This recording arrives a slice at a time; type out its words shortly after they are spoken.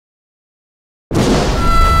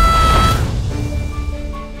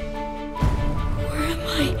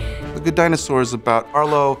Good Dinosaur is about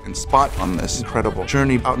Arlo and Spot on this incredible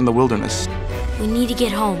journey out in the wilderness. We need to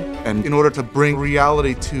get home. And in order to bring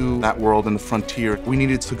reality to that world and the frontier, we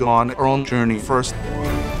needed to go on our own journey first.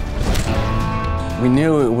 We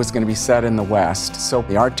knew it was going to be set in the West, so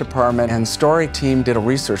the art department and story team did a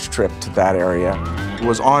research trip to that area. It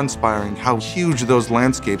was awe-inspiring how huge those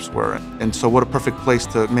landscapes were, and so what a perfect place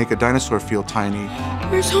to make a dinosaur feel tiny.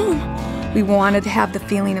 Where's home? We wanted to have the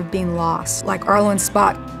feeling of being lost, like Arlo and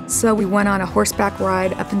Spot. So we went on a horseback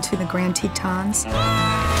ride up into the Grand Tetons.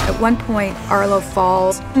 At one point, Arlo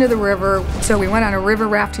falls into the river, so we went on a river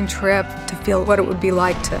rafting trip to feel what it would be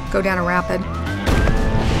like to go down a rapid.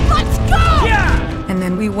 Let's go! Yeah! And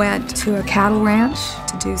then we went to a cattle ranch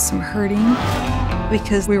to do some herding.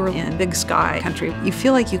 Because we were in big sky country, you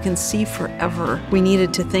feel like you can see forever. We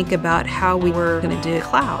needed to think about how we were going to do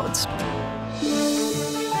clouds.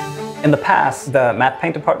 In the past, the matte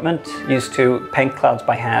paint department used to paint clouds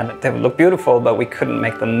by hand. They would look beautiful, but we couldn't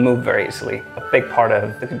make them move very easily. A big part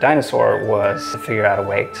of the Good Dinosaur was to figure out a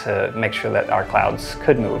way to make sure that our clouds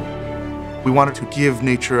could move. We wanted to give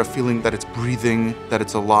nature a feeling that it's breathing, that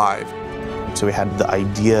it's alive. So we had the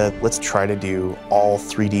idea, let's try to do all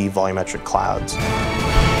 3D volumetric clouds.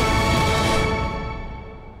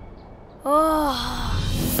 Oh.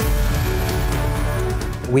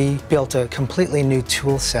 We built a completely new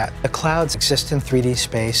tool set. The clouds exist in 3D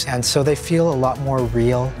space, and so they feel a lot more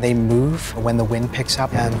real. They move when the wind picks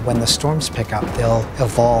up, and when the storms pick up, they'll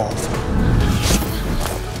evolve.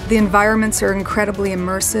 The environments are incredibly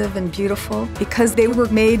immersive and beautiful because they were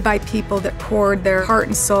made by people that poured their heart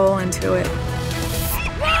and soul into it.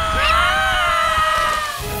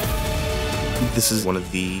 This is one of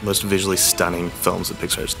the most visually stunning films that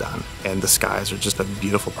Pixar's done, and the skies are just a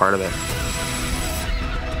beautiful part of it.